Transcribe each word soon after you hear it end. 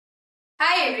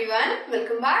Hi everyone,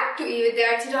 welcome back to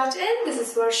evidyarthi.in। This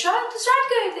is वर्षा। तो start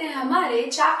करते हैं हमारे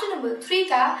चैप्टर नंबर 3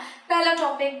 का पहला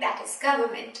topic, that is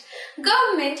government.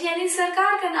 Government यानी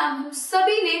सरकार का नाम हम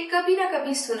सभी ने कभी ना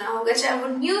कभी सुना होगा, चाहे वो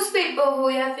न्यूज़पेपर हो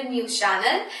या फिर न्यूज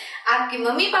चैनल, आपके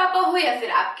मम्मी पापा हो या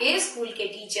फिर आपके स्कूल के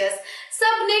टीचर्स,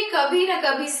 सबने कभी ना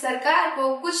कभी सरकार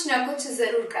को कुछ ना कुछ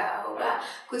जरूर कहा होगा।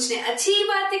 कुछ ने अच्छी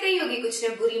बातें कही होगी, कुछ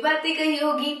ने बुरी बातें कही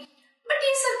होगी। बट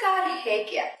ये सरकार है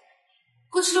क्या?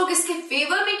 कुछ लोग इसके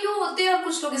फेवर में क्यों होते हैं और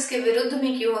कुछ लोग इसके विरुद्ध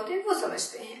में क्यों होते हैं, वो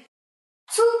समझते हैं।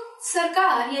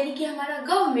 सरकार यानी कि हमारा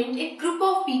गवर्नमेंट एक ग्रुप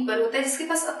ऑफ पीपल होता है जिसके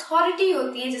पास अथॉरिटी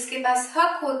होती है, जिसके पास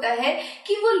हक होता है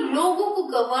कि वो लोगों को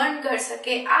गवर्न कर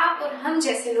सके, आप और हम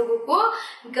जैसे लोगों को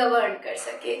गवर्न कर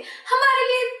सके, हमारे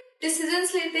लिए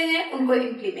डिसीजंस लेते हैं, उनको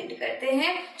इम्प्लीमेंट करते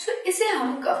हैं। इसे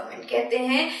हम गवर्नमेंट कहते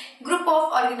हैं। ग्रुप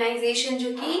ऑफ ऑर्गेनाइजेशन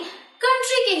जो कि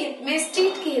कंट्री के हित में,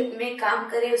 स्टेट के हित में काम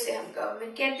करे, उसे हम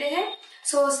गवर्नमेंट कहते हैं।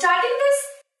 So starting this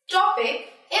topic,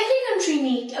 every country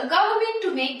need a government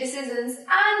to make decisions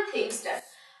and things done.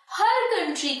 Her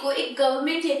country को एक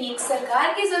गवर्नमेंट यानी एक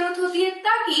सरकार की जरूरत होती है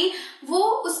ताकि वो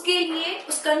उसके लिए,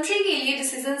 उस कंट्री के लिए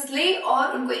डिसीजंस ले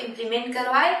और उनको इम्प्लीमेंट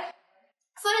करवाए।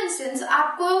 फॉर इंस्टेंस,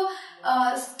 आपको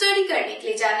स्टडी करने के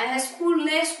लिए जाना है, स्कूल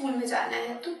में जाना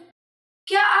है, तो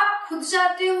क्या आप खुद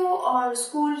जाते हो और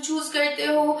स्कूल चूज करते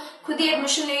हो, खुद ही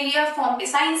एडमिशन ले लिया, फॉर्म पे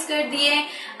साइंस कर दिए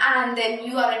and then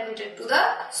you are admitted to the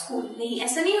school? नहीं,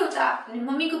 ऐसा नहीं होता। आप अपनी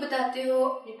मम्मी को बताते हो,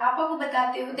 अपने पापा को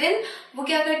बताते हो, देन वो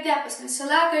क्या करते हैं, आपस में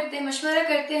सलाह करते हैं, मशवरा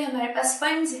करते हैं, हमारे पास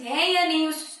फंड्स हैं या नहीं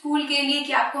उस स्कूल के लिए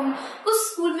कि आपको हम उस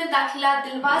स्कूल में दाखिला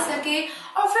दिलवा सके,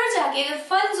 और फिर जाके अगर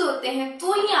फंड्स होते हैं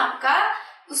तो ही आपका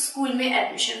उस स्कूल में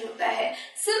एडमिशन होता है।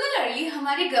 सिमिलरली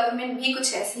हमारी गवर्नमेंट भी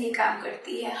कुछ ऐसे ही काम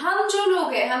करती है। हम जो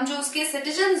लोग हैं, हम जो उसके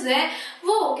सिटीजन्स हैं,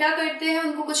 वो क्या करते हैं,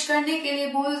 उनको कुछ करने के लिए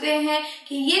बोलते हैं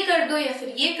कि ये कर दो या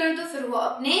फिर ये कर दो, फिर वो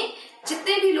अपने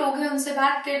जितने भी लोग हैं उनसे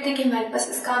बात करते हैं कि हमारे पास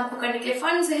इस काम को करने के लिए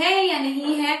फंड्स है या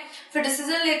नहीं है, फिर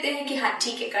डिसीजन लेते हैं कि हाँ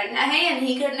ठीक है, करना है या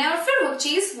नहीं करना है, और फिर वो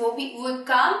चीज, वो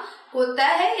काम होता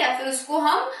है या फिर उसको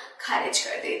हम खारिज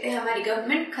कर देते हैं, हमारी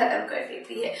गवर्नमेंट खत्म कर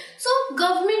देती है।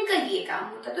 गवर्नमेंट का ये काम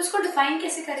होता है। तो इसको डिफाइन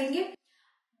कैसे करेंगे?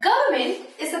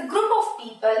 Government is a group of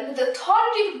people with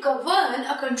authority to govern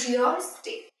a country और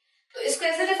स्टेट। तो इसको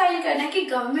ऐसे डिफाइन करना है कि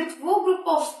गवर्नमेंट वो ग्रुप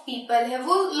ऑफ पीपल है,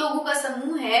 वो लोगों का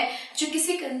समूह है जो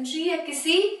किसी कंट्री या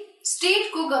किसी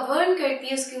स्टेट को गवर्न करती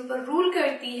है, उसके ऊपर रूल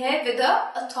करती है विद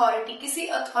अथॉरिटी, किसी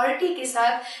अथॉरिटी के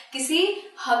साथ, किसी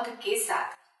हक के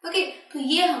साथ। ओके, तो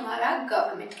ये हमारा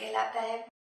गवर्नमेंट कहलाता है।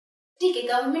 ठीक है,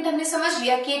 गवर्नमेंट हमने समझ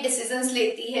लिया कि डिसीजंस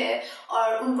लेती है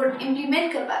और उनको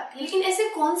इम्प्लीमेंट करवाती है, लेकिन ऐसे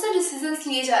कौन से डिसीजंस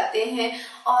लिए जाते हैं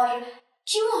और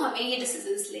क्यों हमें ये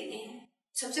डिसीजंस लेने हैं?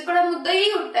 सबसे बड़ा मुद्दा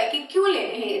ये उठता है कि क्यों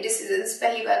लेने हैं ये डिसीजंस।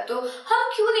 पहली बात तो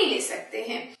हम क्यों नहीं ले सकते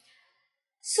हैं?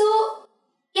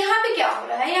 यहाँ पे क्या हो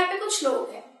रहा है, यहाँ पे कुछ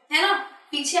लोग हैं, है ना,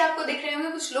 पीछे आपको दिख रहे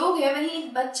होंगे कुछ लोग हैं, वही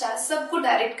एक बच्चा सबको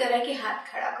डायरेक्ट कर रहा है कि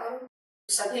हाथ खड़ा करो,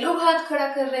 सभी लोग हाथ खड़ा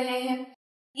कर रहे हैं।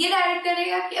 ये डायरेक्ट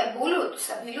करेगा कि अब बोलो, तो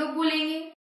सभी लोग बोलेंगे,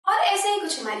 और ऐसे ही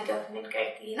कुछ हमारी गवर्नमेंट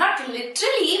करती है। Not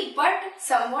literally but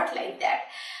somewhat like that.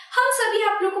 हम सभी,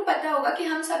 आप लोग को पता होगा कि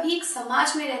हम सभी एक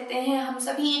समाज में रहते हैं, हम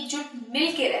सभी एकजुट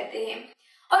मिल के रहते हैं,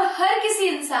 और हर किसी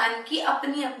इंसान की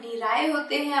अपनी अपनी राय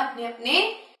होते हैं, अपने अपने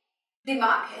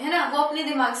दिमाग है ना, वो अपने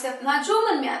दिमाग से अपना जो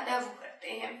मन में आता है वो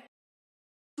करते हैं।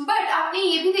 बट आपने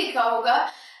ये भी देखा होगा,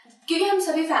 क्योंकि हम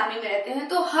सभी फैमिली में रहते हैं,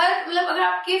 तो हर, मतलब अगर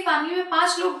आपके फैमिली में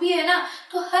 5 लोग भी है ना,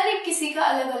 तो हर एक किसी का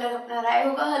अलग अलग अपना राय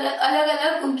होगा, अलग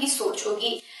अलग उनकी सोच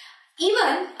होगी।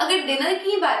 इवन अगर डिनर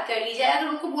की बात कर ली जाए, अगर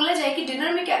उनको बोला जाए कि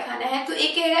डिनर में क्या खाना है, तो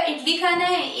एक कहेगा इडली खाना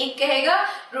है, एक कहेगा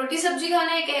रोटी सब्जी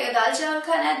खाना है, एक कहेगा दाल चावल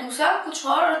खाना है, दूसरा कुछ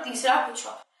और तीसरा कुछ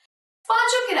और।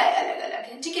 5 की राय अलग अलग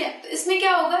है, ठीक है। तो इसमें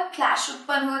क्या होगा, क्लैश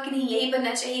उत्पन्न होगा कि नहीं यही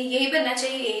बनना चाहिए, यही बनना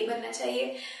चाहिए, यही बनना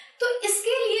चाहिए। तो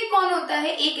इसके लिए कौन होता है,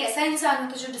 एक ऐसा इंसान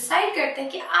होता है जो डिसाइड करता है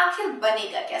कि आखिर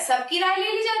बनेगा क्या। सबकी राय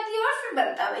ले ली जाती है और फिर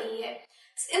बनता वही है।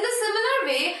 इन द सिमिलर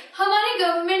वे हमारी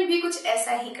गवर्नमेंट भी कुछ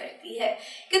ऐसा ही करती है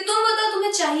कि तुम बताओ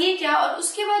तुम्हें चाहिए क्या, और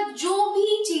उसके बाद जो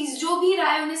भी चीज, जो भी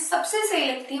राय उन्हें सबसे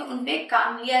सही लगती है, उनपे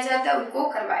काम लिया जाता है, उनको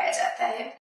करवाया जाता है।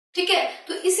 ठीक है,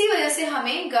 तो इसी वजह से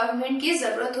हमें गवर्नमेंट की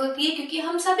जरूरत होती है, क्योंकि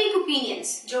हम सभी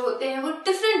ओपिनियंस जो होते हैं वो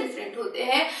डिफरेंट होते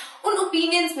हैं। उन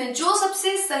ओपिनियंस में जो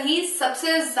सबसे सही,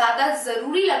 सबसे ज्यादा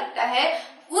जरूरी लगता है,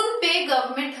 उन पे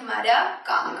गवर्नमेंट हमारा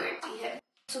काम करती है।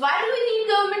 So why do we need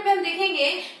government? में हम देखेंगे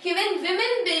कि when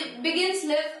women begins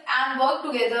live and work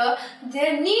together,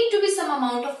 there need to be some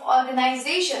amount of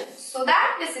organization so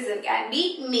that decision can be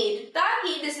made,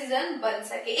 ताकि decision बन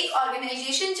सके। एक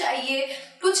organization चाहिए,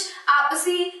 कुछ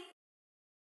आपसी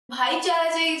भाईचारा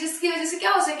चाहिए, जिसकी वजह से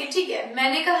क्या हो सके, ठीक है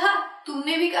मैंने कहा,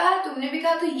 तुमने भी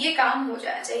कहा, तो ये काम हो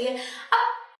जाना चाहिए।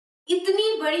 अब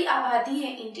इतनी बड़ी आबादी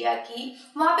है इंडिया की,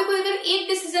 वहां पे कोई अगर एक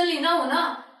डिसीजन लेना हो ना,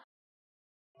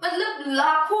 मतलब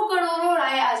लाखों करोड़ों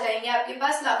राय आ जाएंगे आपके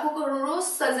पास, लाखों करोड़ों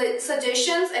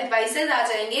सजेशंस एडवाइसेस आ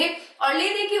जाएंगे, और ले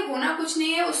दे के होना कुछ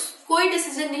नहीं है, उस कोई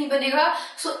डिसीजन नहीं बनेगा।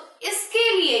 सो इसके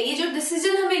लिए ये जो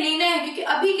डिसीजन हमें लेना है, क्योंकि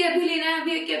अभी के अभी लेना है,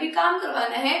 अभी के अभी काम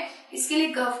करवाना है, इसके लिए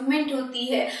गवर्नमेंट होती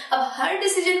है। अब हर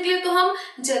डिसीजन के लिए तो हम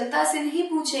जनता से नहीं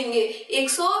पूछेंगे,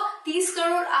 130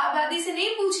 करोड़ आबादी से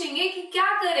नहीं पूछेंगे कि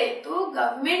क्या करें, तो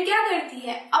गवर्नमेंट क्या करती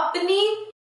है, अपनी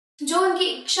जो उनकी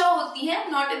इच्छा होती है,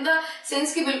 नॉट इन द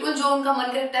सेंस कि बिल्कुल जो उनका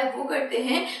मन करता है वो करते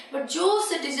हैं, बट जो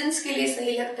सिटीजन्स के लिए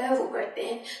सही लगता है वो करते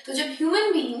हैं। तो जब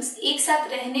ह्यूमन बीइंग्स एक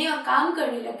साथ रहने और काम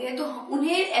करने लगे तो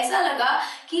उन्हें ऐसा लगा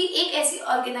कि एक ऐसी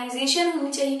ऑर्गेनाइजेशन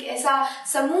होनी चाहिए, एक ऐसा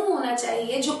समूह होना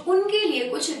चाहिए जो उनके लिए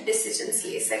कुछ डिसीजंस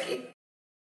ले सके।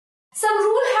 Some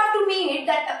rules have to be made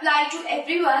that apply to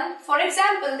everyone. For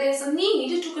example, there is a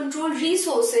need to control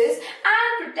resources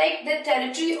and protect the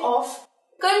territory of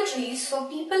countries so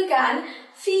people can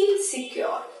feel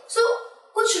secure. So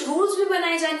कुछ rules भी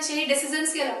बनाए जाने चाहिए।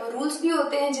 Decisions के अलावा rules भी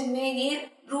होते हैं जिनमें ये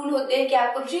रूल होते हैं कि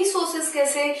आपको रिसोर्सेस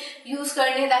कैसे यूज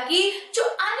करने, ताकि जो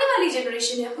आने वाली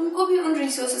जनरेशन है उनको भी उन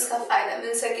रिसोर्सेस का फायदा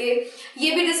मिल सके।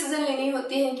 ये भी डिसीजन लेनी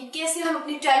होती है कि कैसे हम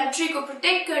अपनी टेरिटरी को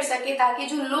प्रोटेक्ट कर सके, ताकि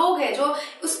जो लोग हैं जो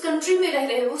उस कंट्री में रह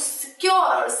रहे हैं वो सिक्योर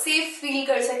और सेफ फील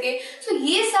कर सके। सो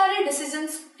ये सारे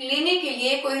डिसीजंस लेने के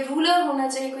लिए कोई रूलर होना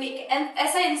चाहिए, कोई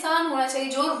ऐसा इंसान होना चाहिए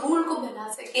जो रूल को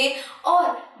बना सके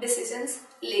और डिसीजंस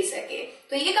ले सके।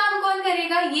 तो ये काम कौन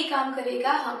करेगा? ये काम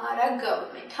करेगा हमारा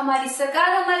गवर्नमेंट, हमारी सरकार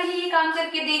हमारे लिए ये काम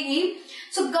करके देगी।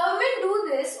 So government do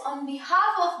this on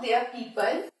behalf of their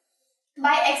people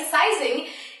bye exercising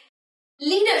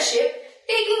leadership,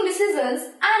 taking decisions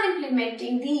and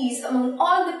implementing these among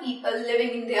all the people living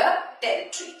in their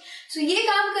territory. So ये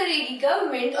काम करेगी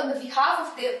government on the behalf of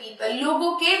their people,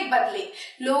 लोगों के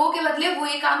बदले वो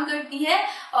ये काम करती है,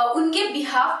 उनके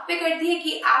बिहाफ पे करती है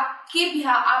कि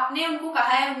आपने उनको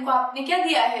कहा है, उनको आपने क्या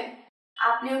दिया है,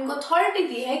 आपने उनको अथॉरिटी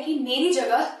दी है कि मेरी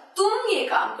जगह तुम ये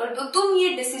काम कर दो, तुम ये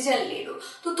डिसीजन ले लो।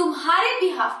 तो तुम्हारे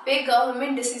बिहाफ पे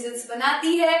गवर्नमेंट डिसीजंस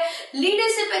बनाती है,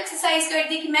 लीडरशिप एक्सरसाइज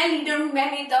करती है कि मैं लीडर हूँ,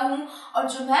 मैं नेता हूँ, और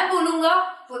जो मैं बोलूंगा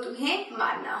वो तुम्हें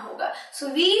मानना होगा।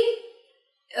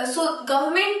 So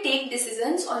government take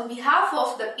decisions on behalf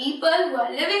of the people who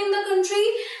are living in the country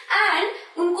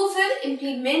and उनको फिर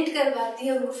implement करवाती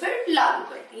है, उनको फिर लागू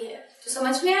करती है। तो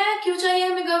समझ में आया क्यों चाहिए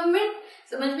हमें गवर्नमेंट?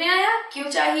 समझ में आया क्यों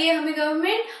चाहिए हमें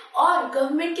गवर्नमेंट? और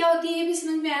गवर्नमेंट क्या होती है ये भी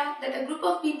समझ में आया, that a group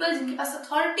of people जिनके पास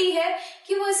अथॉरिटी है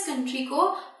कि वो इस कंट्री को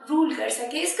रूल कर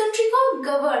सके, इस कंट्री को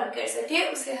गवर्न कर सके,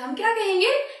 उसे हम क्या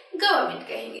कहेंगे? गवर्नमेंट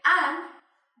कहेंगे। And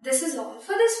this is all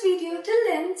for this video. Till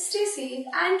then, stay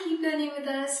safe and keep learning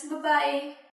with us.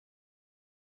 Bye-bye.